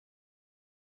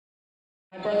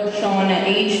My brother Sean, at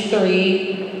age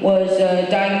 3, was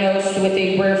diagnosed with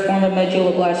a rare form of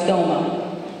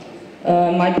medulloblastoma.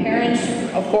 My parents,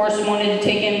 of course, wanted to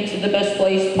take him to the best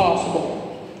place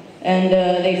possible, and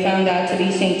they found that to be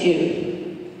St.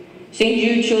 Jude. St.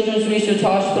 Jude Children's Research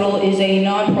Hospital is a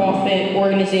nonprofit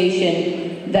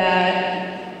organization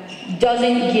that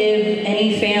doesn't give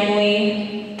any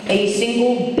family a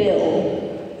single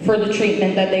bill for the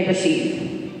treatment that they receive.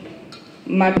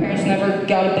 My parents never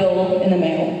got a bill in the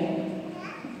mail.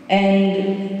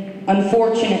 And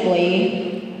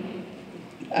unfortunately,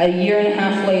 a year and a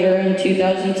half later, in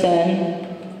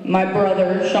 2010, my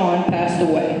brother, Sean, passed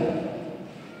away.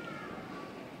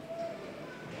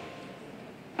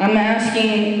 I'm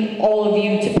asking all of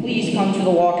you to please come to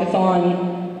the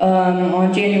Walk-a-thon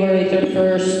on January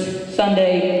 31st,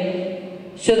 Sunday,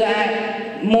 so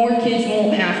that more kids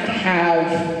won't have to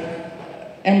have,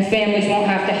 and families won't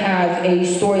have to have, a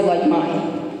story like mine.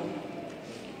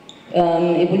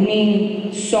 It would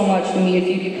mean so much to me if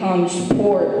you could come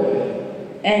support.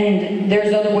 And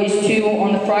there's other ways too.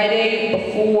 On the Friday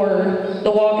before the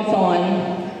Walk-a-thon,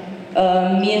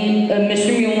 me and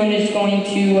Mr. Mullen is going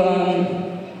to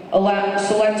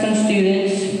select some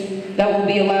students that will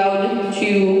be allowed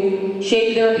to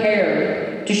shave their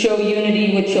hair to show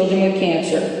unity with children with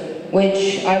cancer,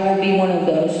 which I will be one of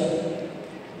those.